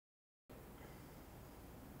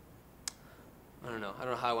I don't know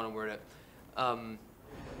how I want to word it.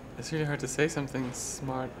 It's really hard to say something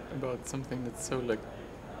smart about something that's so like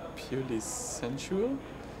purely sensual.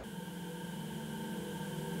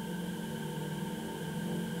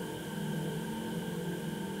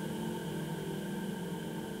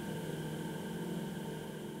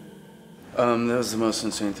 That was the most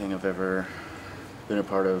insane thing I've ever been a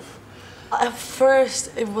part of. At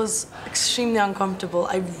first, it was extremely uncomfortable.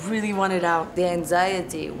 I really wanted out. The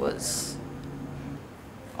anxiety was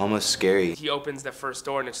almost scary. He opens the first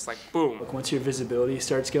door and it's just like, boom. Like once your visibility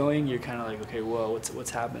starts going, you're kind of like, okay, whoa, what's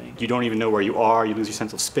happening? You don't even know where you are. You lose your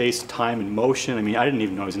sense of space, time, and motion. I mean, I didn't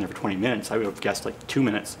even know I was in there for 20 minutes. I would have guessed like 2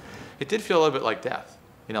 minutes. It did feel a little bit like death.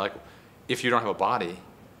 You know, like if you don't have a body,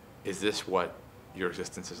 is this what your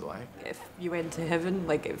existence is like? If you went to heaven,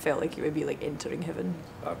 like it felt like you would be like entering heaven.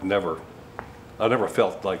 I've never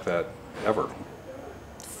felt like that, ever.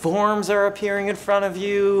 Forms are appearing in front of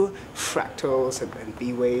you. Fractals and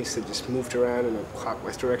B waves that just moved around in a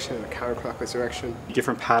clockwise direction and a counterclockwise direction.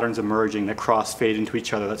 Different patterns emerging that cross-fade into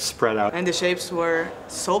each other, that spread out. And the shapes were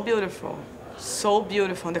so beautiful, so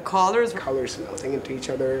beautiful. The colors melting into each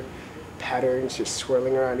other, patterns just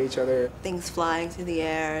swirling around each other. Things flying through the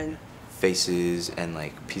air and faces and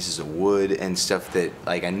like pieces of wood and stuff that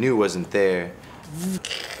like I knew wasn't there.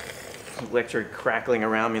 Electric crackling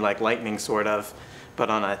around me like lightning, sort of,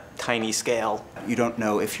 but on a tiny scale. You don't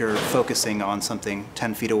know if you're focusing on something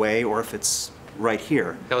 10 feet away or if it's right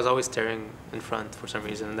here. I was always staring in front for some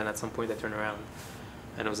reason, and then at some point I turned around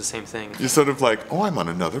and it was the same thing. You're sort of like, oh, I'm on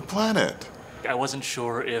another planet. I wasn't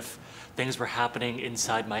sure if things were happening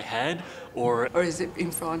inside my head or is it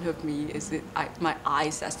in front of me? Is it my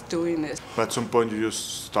eyes that's doing this? But at some point you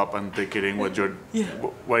just stop and take it in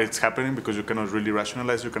what it's happening, because you cannot really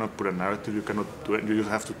rationalize, you cannot put a narrative, you cannot do it, you just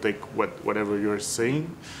have to take whatever you're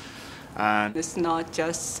saying. And it's not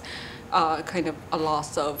just kind of a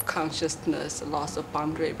loss of consciousness, a loss of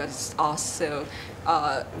boundary, but it's also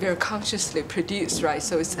very consciously produced, right?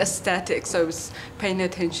 So it's aesthetic, so it's paying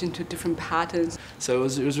attention to different patterns. So it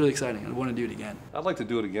was really exciting. I want to do it again. I'd like to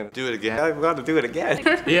do it again. Do it again. I've got to do it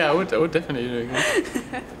again. Yeah, I would definitely do it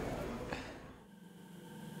again.